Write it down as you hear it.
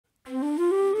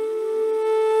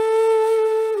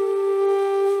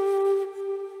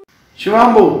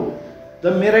Shivambu, the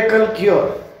miracle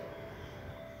cure.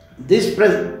 This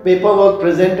paper was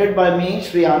presented by me,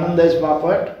 Sri Anandesh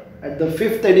Bapat, at the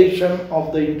 5th edition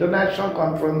of the International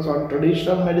Conference on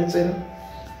Traditional Medicine,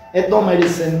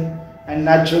 Ethnomedicine and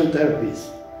Natural Therapies,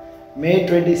 May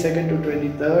 22nd to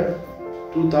 23rd,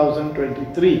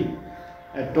 2023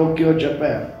 at Tokyo,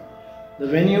 Japan. The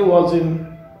venue was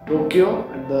in Tokyo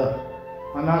at the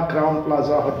Hana Crown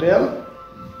Plaza Hotel,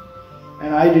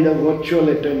 and I did a virtual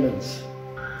attendance.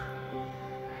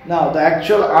 Now the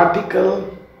actual article,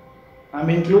 I'm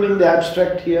including the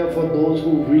abstract here for those who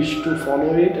wish to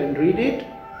follow it and read it.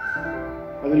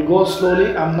 I will go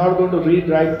slowly. I'm not going to read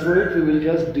right through it. We will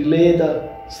just delay the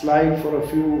slide for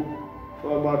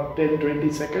about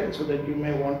 10-20 seconds so that you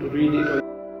may want to read it, or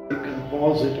you can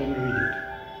pause it and read it.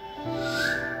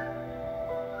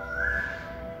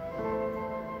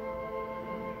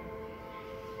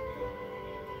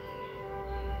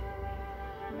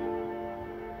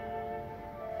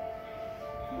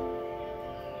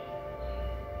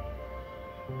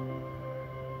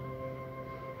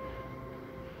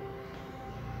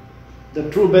 The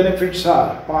true benefits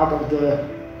are part of the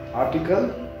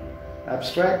article,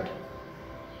 abstract.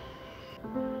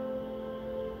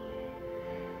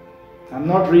 I'm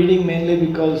not reading mainly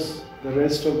because the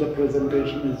rest of the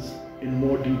presentation is in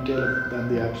more detail than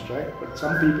the abstract, but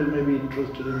some people may be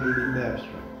interested in reading the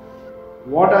abstract.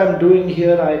 What I'm doing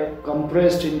here, I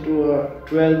compressed into a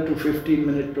 12 to 15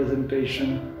 minute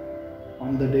presentation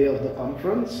on the day of the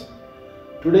conference.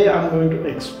 Today I'm going to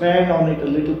expand on it a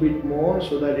little bit more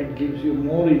so that it gives you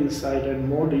more insight and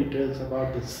more details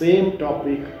about the same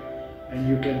topic, and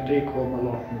you can take home a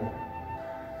lot more.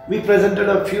 We presented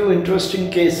a few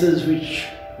interesting cases which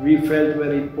we felt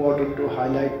very important to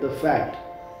highlight the fact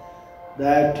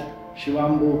that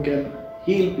Shivambu can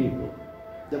heal people.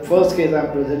 The first case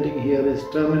I'm presenting here is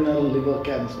terminal liver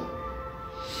cancer.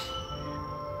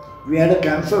 We had a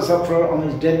cancer sufferer on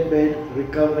his deathbed who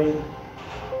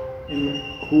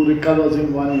recovers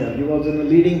in 1 year. He was in a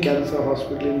leading cancer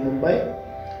hospital in Mumbai,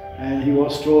 and he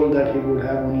was told that he would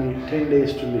have only 10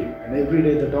 days to live. And every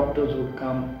day the doctors would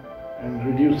come and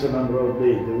reduce the number of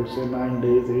days. They would say 9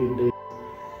 days, 8 days.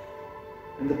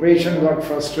 And the patient got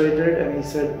frustrated and he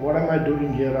said, "What am I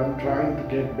doing here? I'm trying to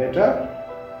get better,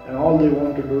 and all they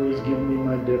want to do is give me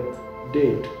my death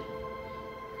date."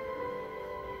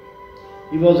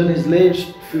 He was in his late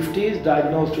 50s,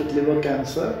 diagnosed with liver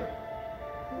cancer.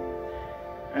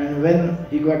 And when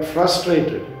he got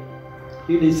frustrated,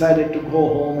 he decided to go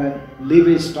home and live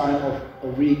his time of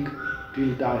a week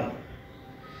till dying.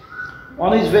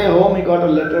 On his way home, he got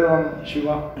a letter on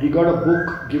He got a book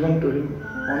given to him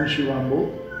on Shivambu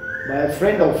by a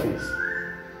friend of his.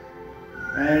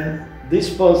 And this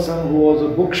person, who was a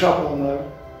bookshop owner,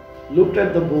 looked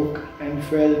at the book and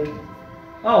felt,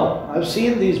 "Oh, I've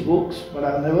seen these books, but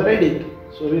I've never read it."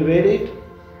 So he read it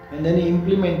and then he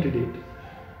implemented it.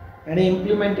 And he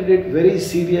implemented it very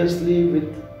seriously with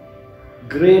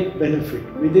great benefit.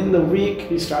 Within the week,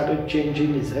 he started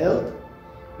changing his health,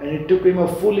 and it took him a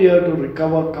full year to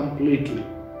recover completely.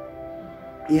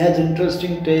 He has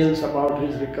interesting tales about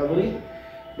his recovery,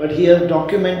 but he has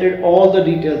documented all the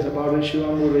details about his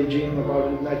Shivambu regime,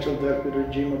 about his natural therapy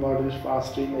regime, about his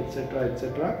fasting, etc., etc.,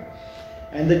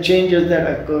 and the changes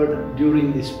that occurred during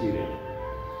this period.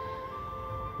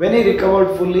 When he recovered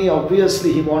fully,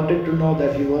 obviously he wanted to know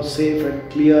that he was safe and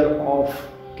clear of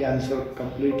cancer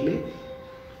completely.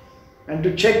 And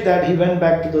to check that, he went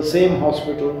back to the same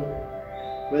hospital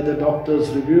where the doctors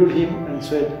reviewed him and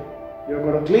said, "You've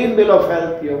got a clean bill of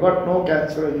health, you've got no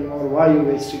cancer anymore, why are you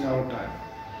wasting our time?"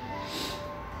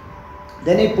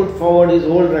 Then he put forward his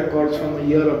old records from a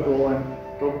year ago and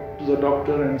talked to the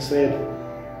doctor and said,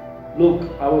 "Look,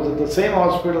 I was at the same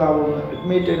hospital, I was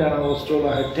admitted, and I was told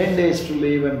I had 10 days to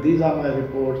live, and these are my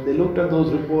reports." They looked at those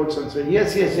reports and said,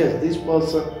 yes, this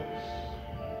person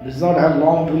does not have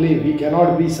long to live, he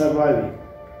cannot be surviving.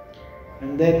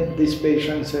 And then this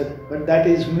patient said, "But that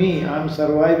is me, I'm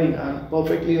surviving, I'm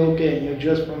perfectly okay, and you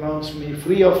just pronounced me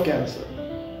free of cancer."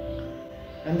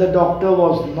 And the doctor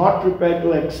was not prepared to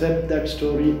accept that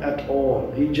story at all.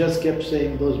 He just kept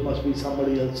saying, "Those must be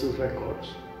somebody else's records."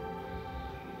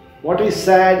 What is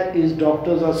sad is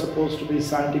doctors are supposed to be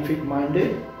scientific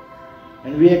minded,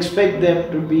 and we expect them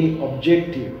to be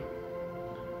objective.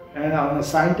 And on a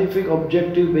scientific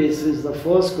objective basis, the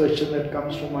first question that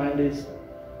comes to mind is,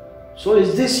 "So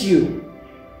is this you?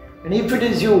 And if it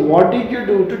is you, what did you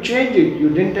do to change it?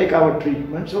 You didn't take our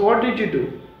treatment, so what did you do?"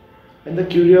 And the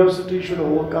curiosity should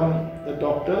overcome the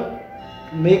doctor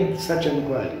to make such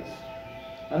inquiries.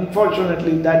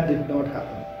 Unfortunately, that did not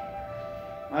happen.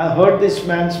 I heard this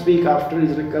man speak after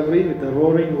his recovery with a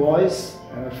roaring voice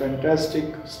and a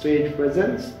fantastic stage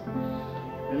presence,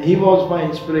 and he was my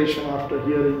inspiration after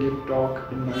hearing him talk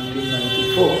in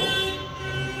 1994.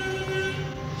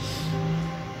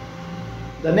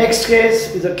 The next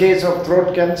case is a case of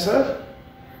throat cancer.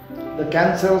 The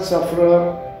cancer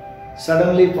sufferer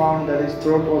suddenly found that his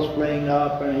throat was playing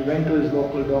up, and he went to his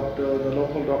local doctor. The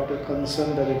local doctor,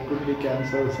 concerned that it could be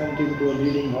cancer, sent him to a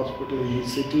leading hospital in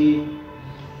his city.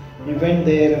 He went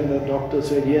there and the doctor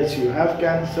said, yes, you have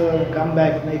cancer, come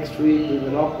back next week, we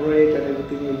will operate and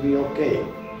everything will be okay.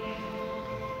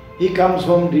 He comes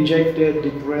home dejected,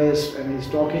 depressed, and he's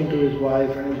talking to his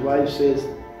wife, and his wife says,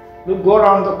 look, go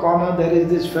around the corner, there is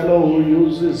this fellow who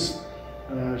uses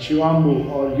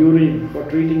Shivambu or urine for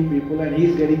treating people, and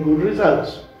he's getting good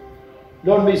results.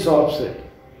 Don't be so upset.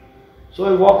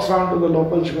 So he walks around to the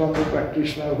local Shivambu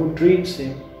practitioner who treats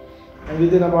him, and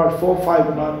within about 4 or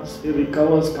 5 months he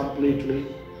recovers completely.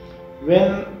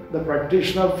 When the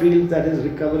practitioner feels that his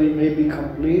recovery may be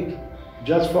complete,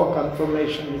 just for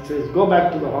confirmation he says, go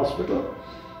back to the hospital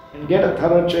and get a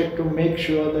thorough check to make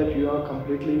sure that you are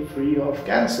completely free of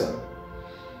cancer.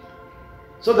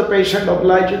 So the patient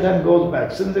obliges and goes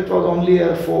back. Since it was only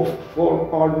a 4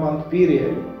 odd month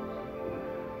period,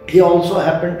 he also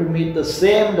happened to meet the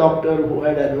same doctor who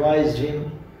had advised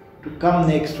him to come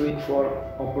next week for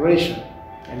operation,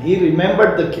 and he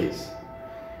remembered the case.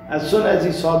 As soon as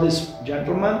he saw this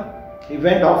gentleman, he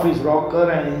went off his rocker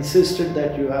and insisted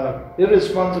that you are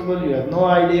irresponsible, you have no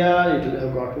idea, it will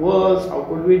have got worse, how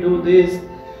could we do this,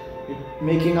 it's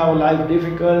making our life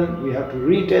difficult, we have to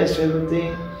retest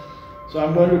everything. So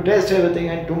I'm going to test everything,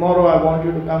 and tomorrow I want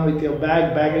you to come with your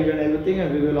baggage and everything,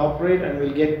 and we will operate and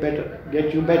we'll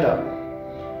get you better.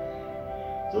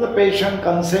 So the patient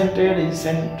consented, he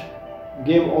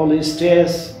gave all his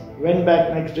tests, went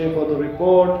back next day for the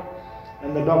report,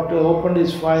 and the doctor opened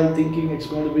his file thinking it's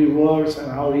going to be worse and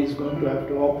how he's going to have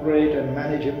to operate and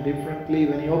manage him differently.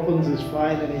 When he opens his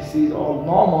file and he sees all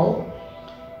normal,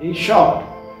 he's shocked.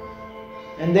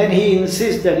 And then he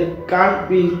insists that it can't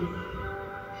be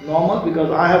normal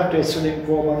because I have tested him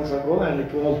 4 months ago and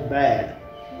it was bad.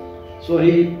 So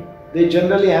they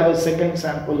generally have a second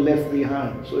sample left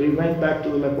behind. So he went back to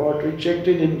the laboratory, checked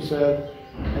it himself,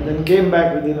 and then came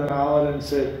back within an hour and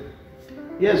said,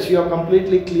 yes, you are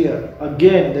completely clear.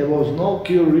 Again, there was no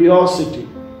curiosity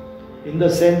in the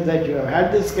sense that you have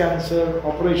had this cancer,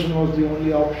 operation was the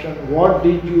only option. What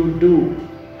did you do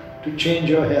to change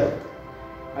your health?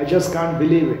 I just can't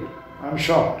believe it. I'm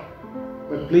shocked.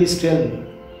 But please tell me.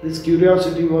 This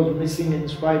curiosity was missing in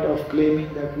spite of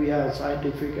claiming that we are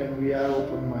scientific and we are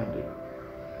open-minded.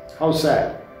 How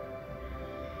sad.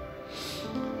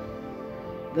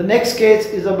 The next case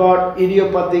is about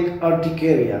idiopathic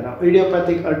urticaria. Now,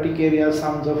 idiopathic urticaria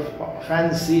sounds a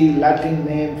fancy Latin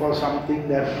name for something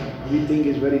that we think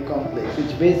is very complex.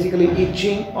 It's basically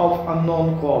itching of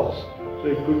unknown cause. So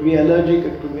it could be allergic,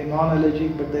 it could be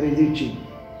non-allergic, but there is itching.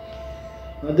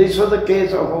 Now, this was the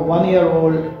case of a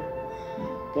 1-year-old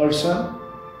person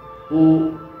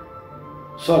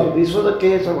this was the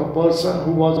case of a person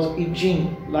who was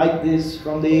itching like this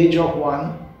from the age of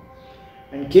 1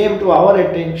 and came to our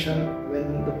attention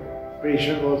when the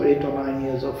patient was 8 or 9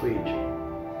 years of age.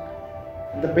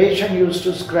 And the patient used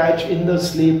to scratch in the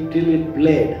sleep till it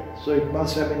bled, so it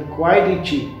must have been quite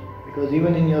itchy, because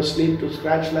even in your sleep to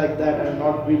scratch like that and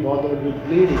not be bothered with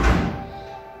bleeding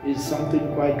is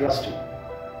something quite drastic.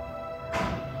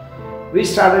 We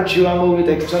started Shivambu with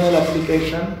external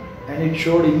application and it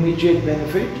showed immediate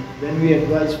benefit. Then we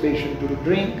advised patient to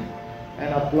drink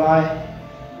and apply,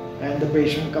 and the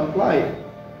patient complied.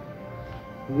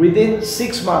 Within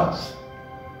 6 months,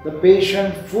 the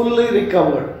patient fully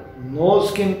recovered. No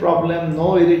skin problem,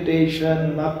 no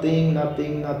irritation, nothing.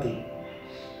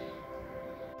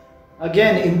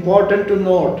 Again, important to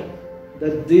note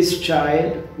that this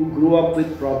child who grew up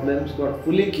with problems got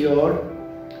fully cured,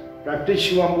 practiced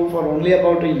Shivambu for only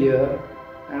about a year,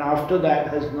 and after that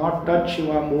has not touched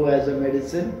Shivambu as a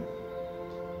medicine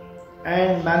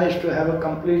and managed to have a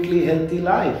completely healthy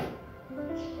life.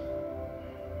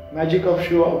 Magic of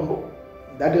Shivambu.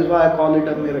 That is why I call it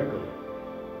a miracle.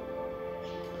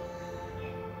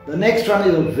 The next one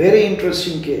is a very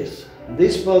interesting case.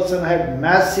 This person had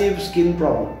massive skin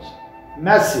problems.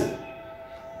 Massive.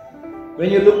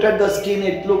 When you looked at the skin,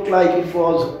 it looked like it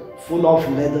was full of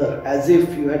leather, as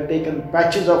if you had taken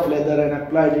patches of leather and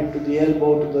applied it to the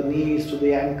elbow, to the knees, to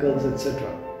the ankles, etc.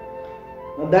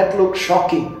 Now that looked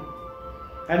shocking.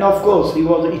 And of course, he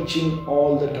was itching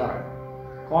all the time.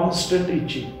 Constant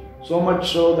itching. So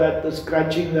much so that the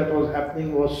scratching that was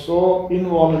happening was so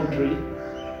involuntary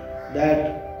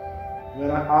that When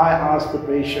I asked the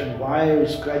patient, why are you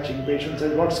scratching? The patient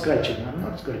said, what scratching? I'm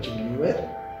not scratching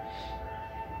anywhere.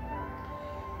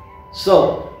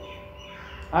 So,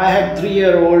 I had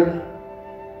 3-year-old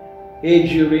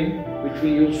age urine, which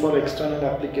we use for external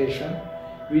application.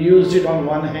 We used it on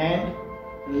one hand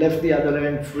and left the other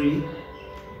hand free.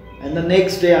 And the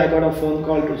next day I got a phone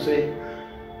call to say,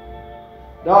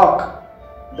 Doc,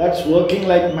 that's working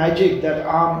like magic. That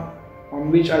arm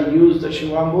on which I used the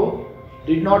Shivambu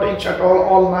did not itch at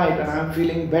all night, and I'm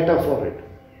feeling better for it.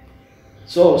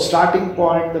 So, starting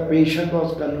point, the patient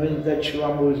was convinced that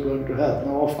Shivambu is going to help.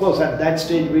 Now, of course, at that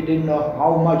stage we didn't know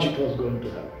how much it was going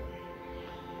to help.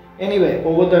 Anyway,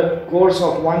 over the course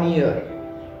of 1 year,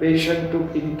 patient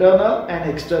took internal and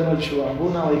external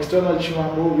Shivambu. Now, external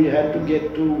Shivambu we had to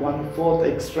get to 1/4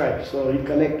 extract. So, he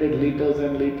collected liters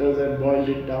and liters and boiled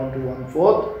it down to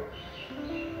 1/4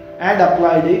 and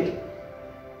applied it.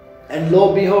 And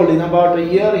lo behold, in about a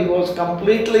year, he was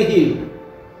completely healed.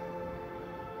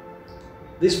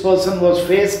 This person was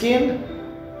fair-skinned,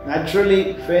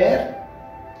 naturally fair,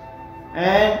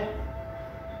 and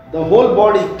the whole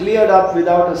body cleared up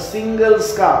without a single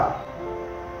scar.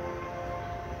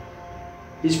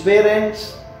 His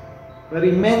parents were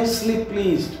immensely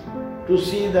pleased to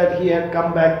see that he had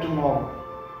come back to normal.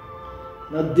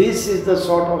 Now this is the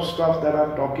sort of stuff that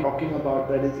I'm talking about,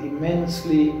 that is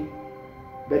immensely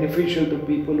beneficial to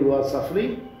people who are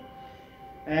suffering,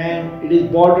 and it is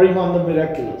bordering on the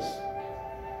miraculous.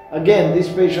 Again, this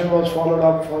patient was followed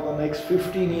up for the next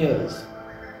 15 years,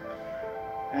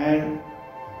 and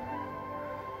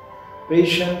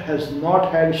patient has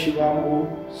not had Shivambu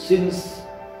since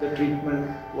the treatment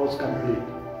was complete.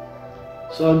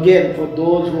 So again, for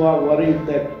those who are worried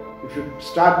that if you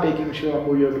start taking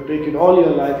Shivambu, you have to take it all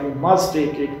your life, you must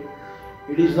take it.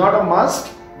 It is not a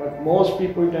must, but most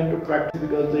people tend to practice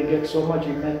because they get so much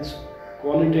immense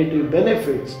qualitative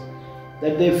benefits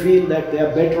that they feel that they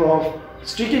are better off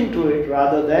sticking to it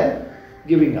rather than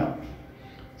giving up.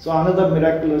 So another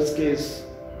miraculous case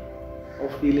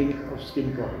of healing of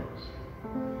skin problems.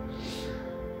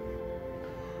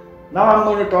 Now I'm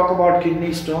going to talk about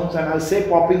kidney stones, and I'll say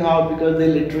popping out because they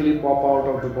literally pop out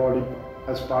of the body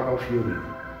as part of urine.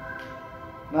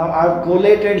 Now I've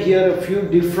collated here a few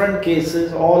different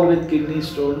cases, all with kidney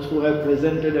stones, who have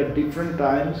presented at different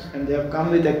times, and they have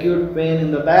come with acute pain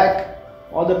in the back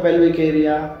or the pelvic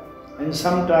area, and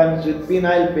sometimes with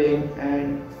penile pain,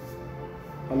 and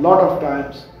a lot of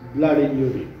times blood in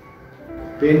urine,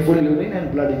 painful urine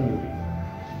and blood in urine.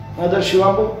 Now the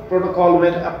Shivambu protocol,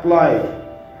 when applied,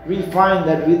 we find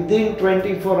that within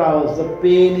 24 hours the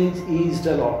pain is eased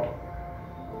a lot.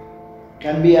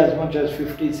 Can be as much as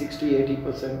 50, 60,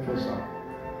 80% for some.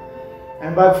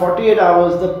 And by 48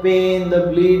 hours the pain, the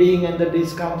bleeding and the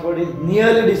discomfort is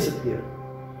nearly disappeared.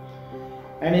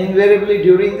 And invariably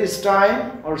during this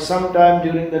time or sometime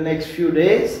during the next few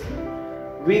days,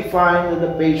 we find that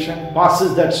the patient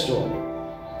passes that stone.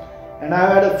 And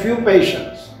I've had a few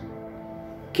patients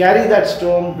carry that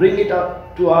stone, bring it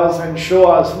up to us and show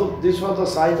us, look, this was the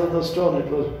size of the stone, it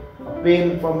was a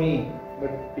pain for me, but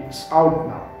it's out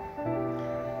now.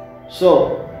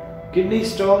 So, kidney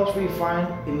stones, we find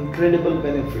incredible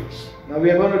benefits. Now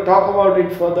we are going to talk about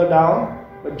it further down,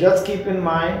 but just keep in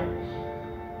mind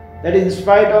that in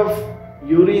spite of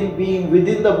urine being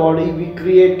within the body, we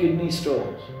create kidney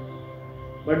stones.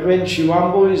 But when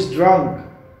Shivambu is drunk,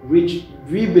 which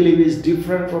we believe is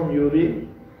different from urine,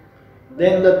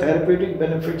 then the therapeutic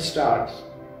benefit starts.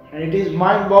 And it is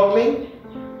mind-boggling,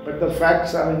 but the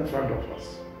facts are in front of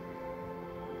us.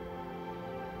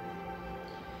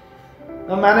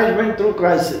 Now, management through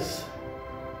crisis.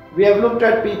 We have looked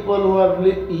at people who have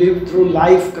lived through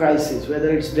life crisis, whether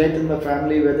it's death in the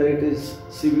family, whether it is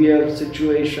severe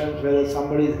situations, whether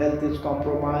somebody's health is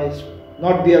compromised,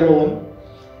 not their own,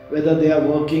 whether they are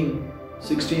working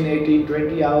 16, 18,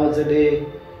 20 hours a day.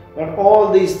 But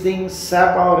all these things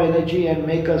sap our energy and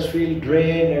make us feel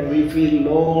drained, and we feel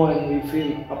low and we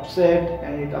feel upset,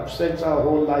 and it upsets our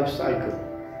whole life cycle.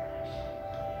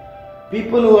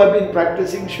 People who have been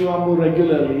practicing Shivambu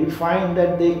regularly find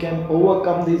that they can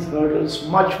overcome these hurdles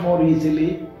much more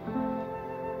easily.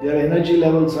 Their energy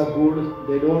levels are good,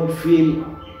 they don't feel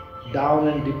down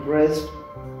and depressed,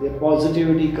 their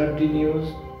positivity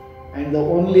continues, and the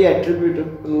only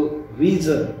attributable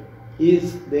reason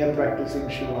is they are practicing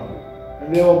Shivambu.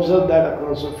 And we have observed that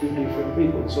across a few different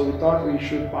people, so we thought we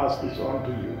should pass this on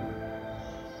to you.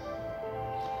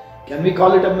 Can we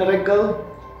call it a miracle?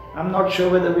 I'm not sure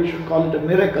whether we should call it a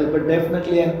miracle, but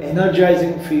definitely an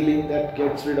energizing feeling that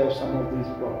gets rid of some of these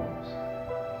problems.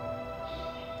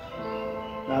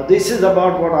 Now this is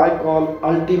about what I call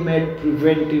ultimate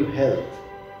preventive health.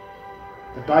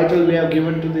 The title we have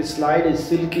given to this slide is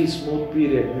Silky Smooth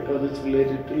Period because it's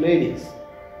related to ladies.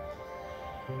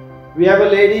 We have a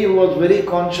lady who was very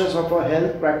conscious of her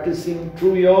health, practicing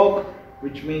true yoga,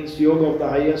 which means yoga of the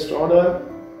highest order,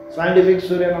 scientific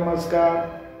Surya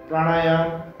Namaskar,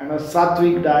 pranayam, and a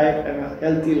sattvic diet and a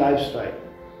healthy lifestyle.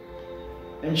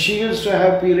 And she used to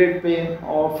have period pain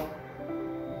of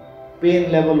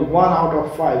pain level 1 out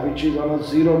of 5, which is on a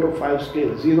 0 to 5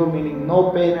 scale. 0 meaning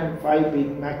no pain and 5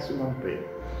 being maximum pain.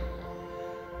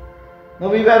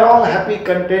 Now we were all happy,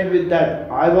 content with that.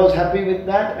 I was happy with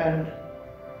that and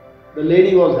the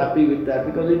lady was happy with that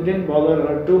because it didn't bother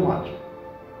her too much.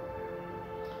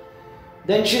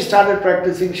 Then she started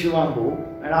practicing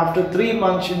Shivambu, and after 3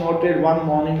 months she noted one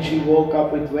morning she woke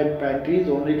up with wet panties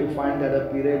only to find that her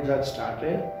periods had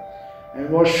started, and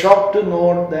was shocked to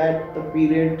note that the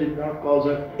period did not cause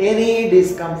her any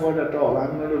discomfort at all. I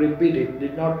am going to repeat it,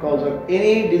 did not cause her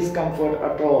any discomfort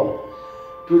at all,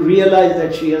 to realize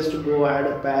that she has to go add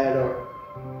a pad or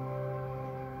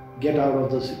get out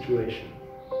of the situation.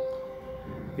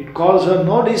 It caused her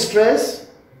no distress,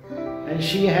 and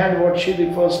she had what she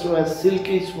refers to as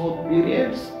silky smooth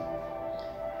periods.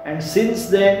 And since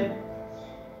then,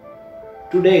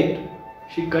 to date,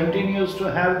 she continues to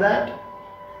have that.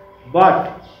 But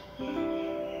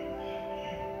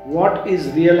what is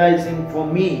realizing for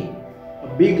me, a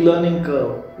big learning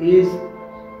curve, is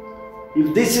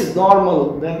if this is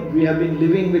normal, then we have been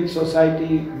living with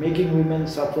society, making women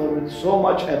suffer with so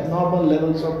much abnormal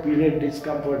levels of period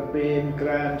discomfort, pain,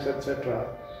 cramps, etc.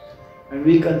 And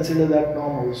we consider that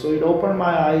normal. So it opened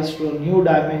my eyes to a new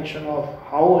dimension of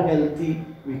how healthy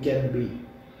we can be.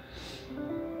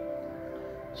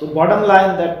 So bottom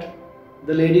line that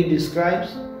the lady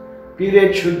describes,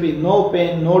 period should be no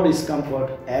pain, no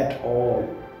discomfort at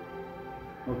all.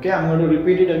 Okay, I'm going to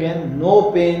repeat it again,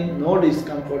 no pain, no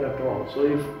discomfort at all. So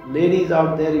if ladies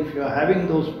out there, if you are having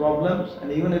those problems,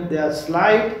 and even if they are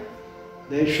slight,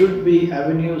 there should be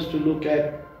avenues to look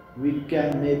at, we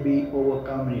can maybe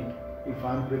overcome it if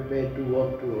I'm prepared to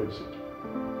work towards it.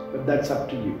 But that's up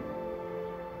to you.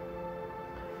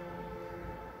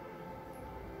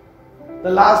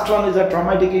 The last one is a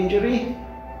traumatic injury,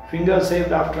 finger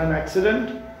saved after an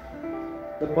accident.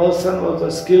 The person was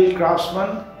a skilled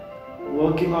craftsman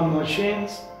working on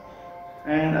machines,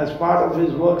 and as part of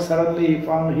his work suddenly he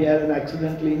found he had an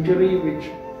accidental injury which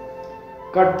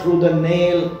cut through the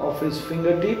nail of his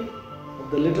fingertip,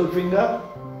 of the little finger,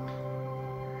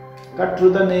 cut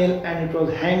through the nail, and it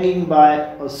was hanging by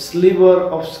a sliver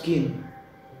of skin.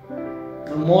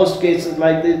 In most cases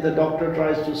like this, the doctor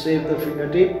tries to save the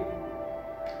fingertip,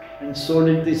 and so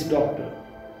did this doctor.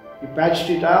 He patched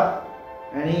it up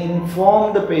and he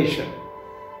informed the patient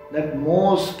that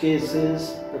most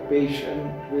cases the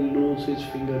patient will lose his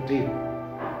fingertip.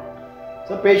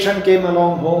 So the patient came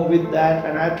along home with that,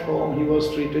 and at home he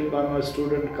was treated by my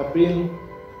student Kapil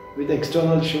with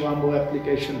external Shivambu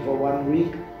application for 1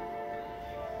 week.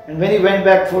 And when he went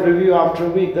back for review after a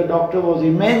week, the doctor was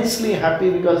immensely happy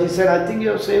because he said, I think you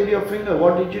have saved your finger.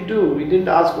 What did you do? We didn't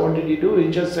ask what did he do. He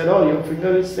just said, oh, your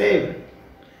finger is saved.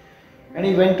 And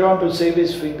he went on to save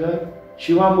his finger.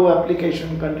 Shivambu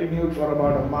application continued for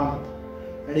about a month,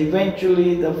 and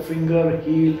eventually the finger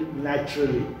healed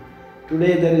naturally.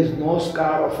 Today there is no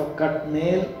scar of a cut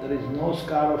nail, there is no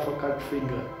scar of a cut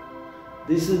finger.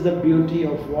 This is the beauty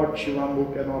of what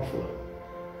Shivambu can offer.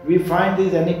 We find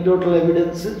these anecdotal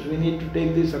evidences, we need to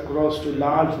take this across to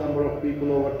large number of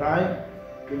people over time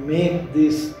to make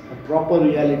this a proper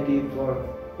reality for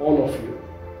all of you.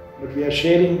 But we are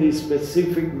sharing these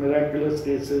specific miraculous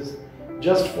cases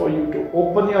just for you to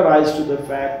open your eyes to the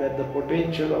fact that the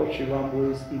potential of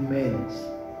Shivambu is immense.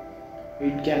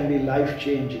 It can be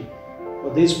life-changing.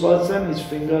 For this person, his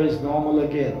finger is normal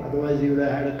again, otherwise he would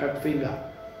have had a cut finger.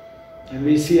 And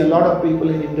we see a lot of people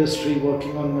in industry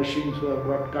working on machines who have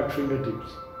got cut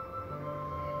fingertips.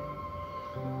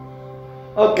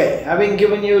 Okay, having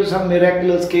given you some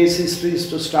miraculous case histories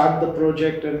to start the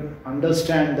project and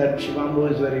understand that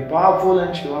Shivambu is very powerful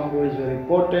and Shivambu is very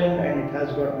potent and it has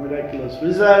got miraculous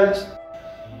results.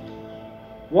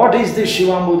 What is this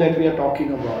Shivambu that we are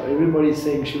talking about? Everybody is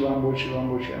saying Shivambu,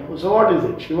 Shivambu, Shivambu. So what is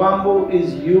it? Shivambu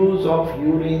is use of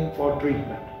urine for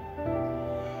treatment.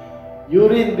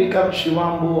 Urine becomes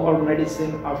Shivambu or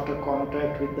medicine after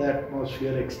contact with the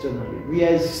atmosphere externally.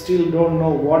 We still don't know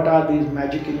what are these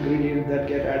magic ingredients that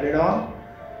get added on,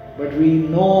 but we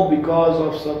know because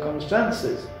of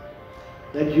circumstances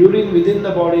that urine within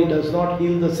the body does not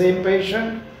heal the same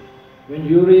patient. When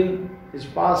urine is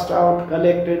passed out,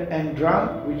 collected and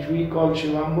drunk, which we call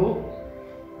Shivambu,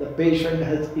 the patient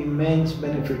has immense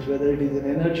benefits, whether it is an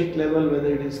energetic level, whether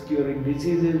it is curing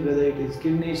diseases, whether it is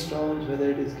kidney stones,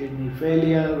 whether it is kidney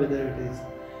failure, whether it is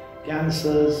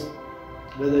cancers,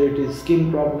 whether it is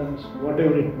skin problems,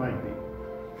 whatever it might be.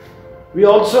 We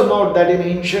also note that in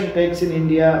ancient texts in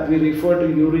India, we refer to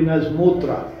urine as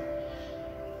mutra,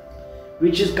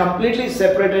 which is completely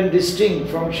separate and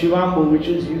distinct from Shivambu, which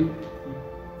is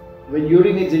when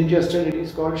urine is ingested, it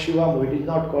is called Shivambu, it is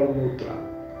not called mutra.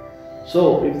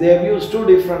 So, if they have used two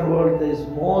different words, there is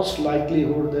most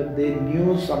likelihood that they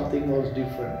knew something was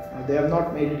different. Now, they have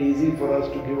not made it easy for us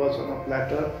to give us on a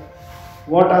platter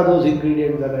what are those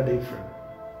ingredients that are different.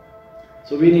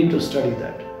 So, we need to study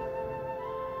that.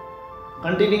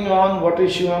 Continuing on, what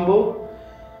is Shivambu?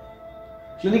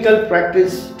 Clinical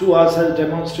practice to us has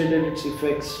demonstrated its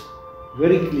effects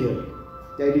very clearly.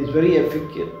 That it is very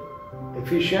efficient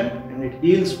and it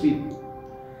heals people.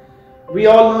 We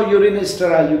all know urine is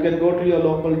sterile. You can go to your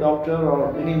local doctor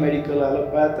or any medical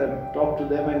allopath and talk to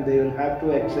them, and they will have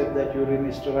to accept that urine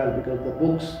is sterile because the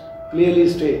books clearly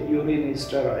state urine is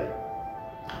sterile.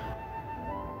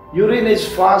 Urine is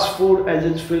fast food as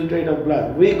its filtrate of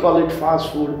blood. We call it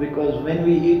fast food because when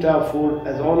we eat our food,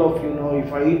 as all of you know,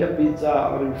 if I eat a pizza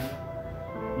or if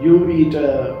you eat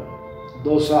a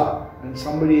dosa and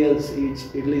somebody else eats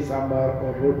idli sambar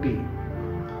or roti,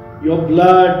 your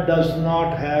blood does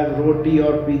not have roti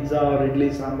or pizza or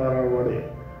idli sambar or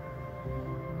whatever.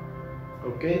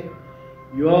 Okay?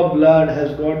 Your blood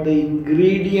has got the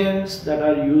ingredients that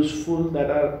are useful,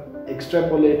 that are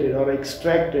extrapolated or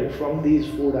extracted from these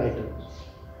food items.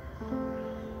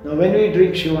 Now when we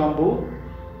drink Shivambu,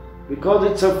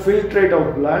 because it's a filtrate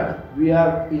of blood, we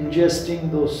are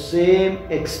ingesting those same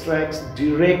extracts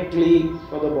directly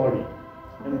for the body.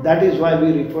 And that is why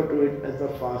we refer to it as the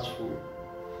fast food.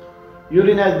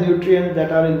 Urine has nutrients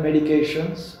that are in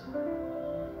medications,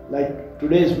 like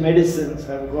today's medicines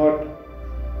have got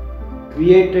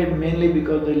created mainly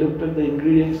because they looked at the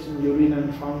ingredients in urine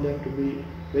and found them to be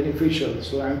beneficial.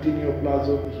 So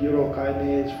antineoplasm,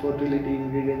 urokinase, fertility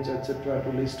ingredients, etc.,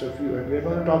 to list a few, and we are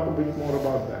going to talk a bit more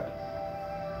about that.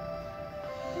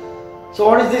 So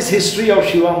what is this history of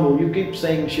Shivambu? You keep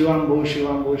saying Shivambu,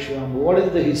 Shivambu, Shivambu. What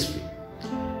is the history?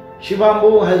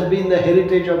 Shivambu has been the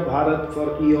heritage of Bharat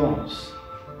for eons.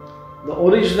 The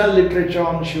original literature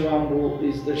on Shivambu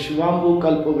is the Shivambu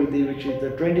Kalpavidhi, which is the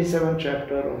 27th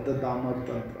chapter of the Damar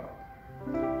Tantra.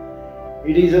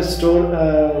 It is a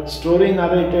story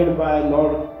narrated by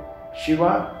Lord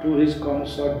Shiva to his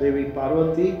consort Devi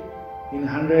Parvati in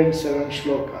 107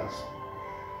 shlokas.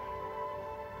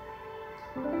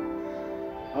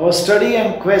 Our study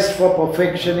and quest for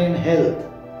perfection in health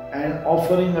and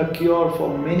offering a cure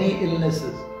for many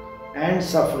illnesses and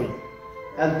suffering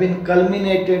has been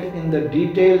culminated in the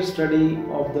detailed study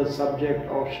of the subject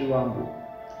of Shivambu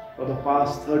for the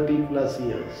past 30 plus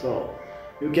years. So,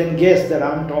 you can guess that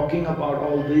I am talking about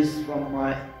all this from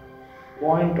my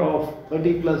point of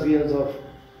 30 plus years of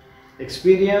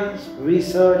experience,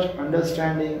 research,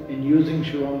 understanding and using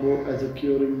Shivambu as a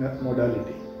curing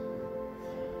modality.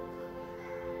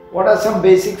 What are some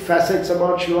basic facets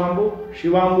about Shivambu?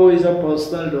 Shivambu is a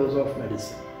personal dose of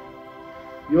medicine.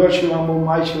 Your Shivambu,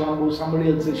 my Shivambu,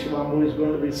 somebody else's Shivambu is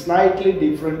going to be slightly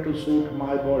different to suit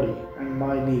my body and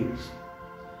my needs.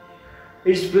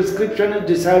 Its prescription is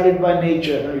decided by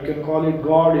nature. Now you can call it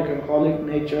God, you can call it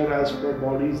nature as per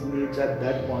body's needs at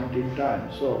that point in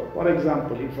time. So, for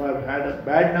example, if I have had a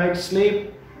bad night's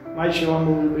sleep, my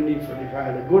Shivambu will be different. If I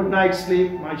had a good night's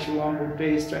sleep, my Shivambu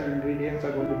taste and ingredients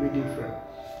are going to be different.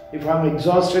 If I am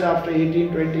exhausted after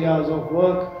 18-20 hours of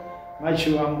work, my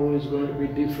Shivambu is going to be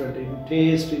different in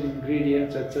taste, in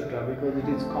ingredients, etc. because it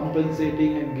is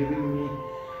compensating and giving me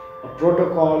a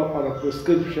protocol or a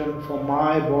prescription for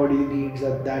my body needs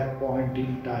at that point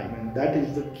in time, and that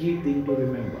is the key thing to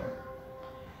remember.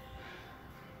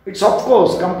 It's of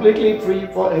course completely free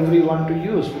for everyone to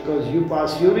use because you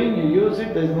pass urine, you use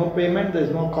it, there is no payment, there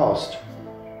is no cost.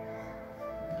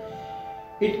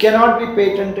 It cannot be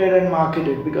patented and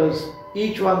marketed because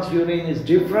each one's urine is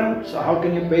different, so how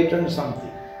can you patent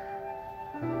something?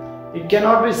 It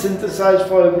cannot be synthesized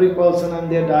for every person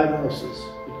and their diagnosis.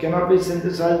 It cannot be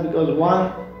synthesized because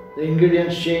one, the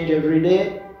ingredients change every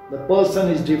day, the person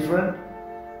is different,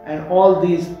 and all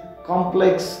these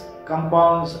complex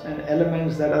compounds and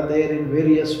elements that are there in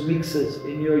various mixes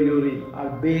in your urine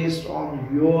are based on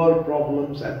your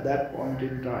problems at that point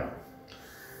in time.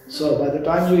 So by the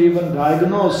time you even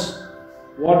diagnose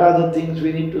what are the things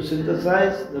we need to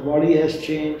synthesize, the body has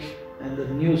changed and the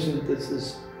new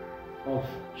synthesis of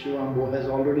Shivambu has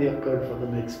already occurred for the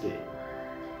next day.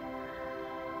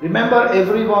 Remember,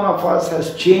 every one of us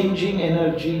has changing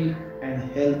energy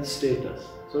and health status.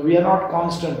 So we are not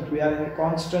constant, we are in a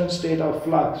constant state of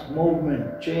flux,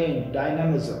 movement, change,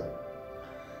 dynamism.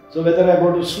 So whether I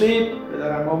go to sleep,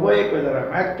 whether I'm awake, whether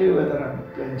I'm active, whether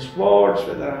I'm playing sports,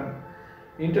 whether I'm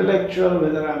intellectual,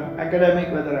 whether I'm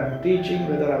academic, whether I'm teaching,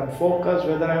 whether I'm focused,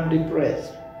 whether I'm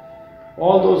depressed,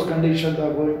 all those conditions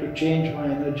are going to change my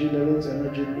energy levels,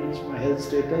 energy needs, my health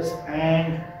status,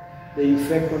 and the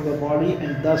effect on the body,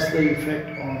 and thus the effect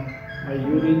on my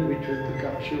urine, which will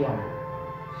become Shivambu.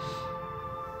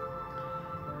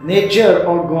 Nature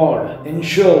or God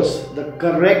ensures the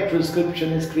correct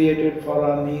prescription is created for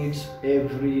our needs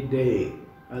every day.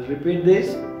 I'll repeat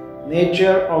this.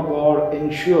 Nature or God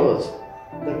ensures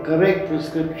the correct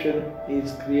prescription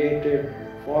is created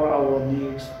for our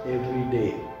needs every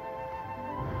day.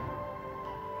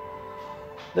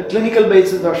 The clinical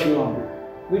basis of Shivambu.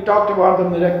 We talked about the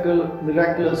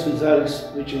miraculous results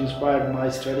which inspired my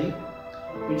study.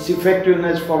 Its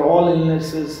effectiveness for all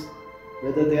illnesses,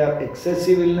 whether they are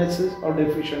excessive illnesses or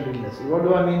deficient illnesses. What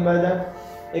do I mean by that?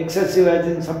 Excessive, as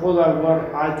in suppose I have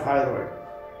got high thyroid,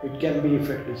 it can be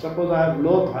effective. Suppose I have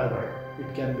low thyroid,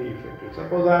 it can be effective.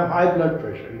 Suppose I have high blood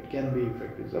pressure, it can be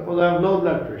effective. Suppose I have low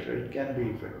blood pressure, it can be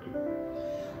effective.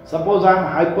 Suppose I am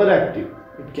hyperactive,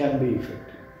 it can be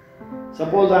effective.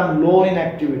 Suppose I am low in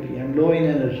activity and low in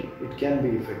energy, it can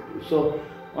be effective. So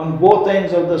on both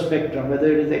ends of the spectrum,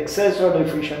 whether it is excess or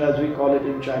deficient, as we call it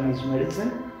in Chinese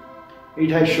medicine, it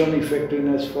has shown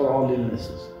effectiveness for all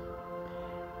illnesses.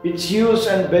 Its use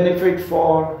and benefit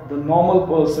for the normal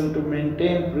person to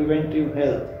maintain preventive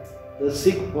health, the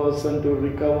sick person to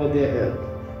recover their health,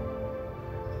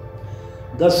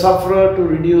 the sufferer to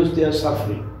reduce their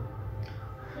suffering,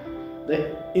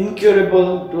 the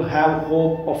incurable to have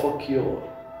hope of a cure,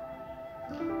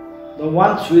 the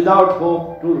ones without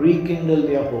hope to rekindle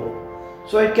their hope.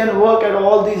 So it can work at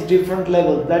all these different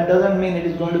levels. That doesn't mean it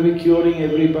is going to be curing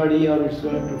everybody or it's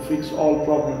going to fix all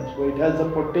problems. But it has the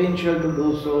potential to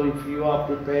do so if you are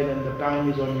prepared and the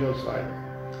time is on your side.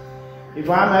 If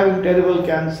I am having terrible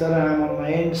cancer and I am on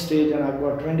my end stage and I've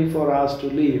got 24 hours to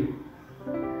live,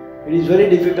 it is very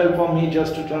difficult for me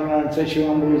just to turn around and say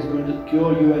Shivambu is going to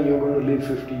cure you and you're going to live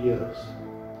 50 years.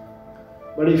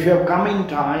 But if you have come in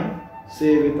time,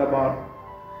 say with about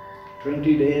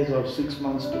 20 days or 6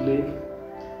 months to live,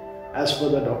 as per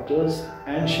the doctors,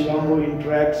 and Shivambu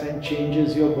interacts and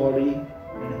changes your body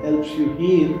and helps you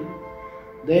heal,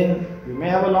 then you may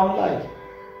have a long life.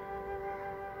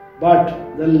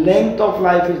 But the length of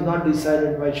life is not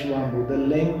decided by Shivambu. The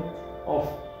length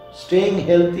of staying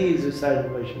healthy is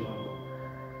decided by Shivambu.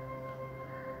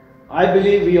 I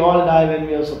believe we all die when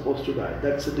we are supposed to die.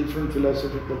 That's a different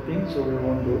philosophical thing, so we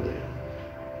won't go there.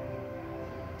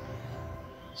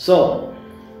 So,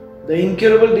 the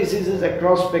incurable diseases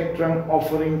across spectrum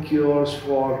offering cures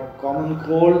for common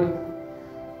cold,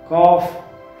 cough,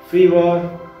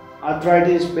 fever,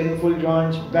 arthritis, painful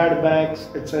joints, bad backs,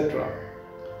 etc.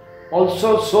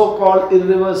 Also so-called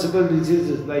irreversible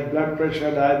diseases like blood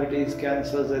pressure, diabetes,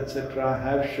 cancers, etc.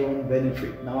 have shown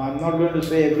benefit. Now I'm not going to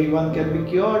say everyone can be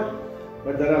cured,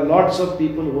 but there are lots of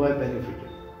people who have benefited.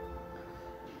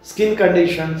 Skin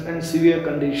conditions and severe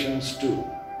conditions too.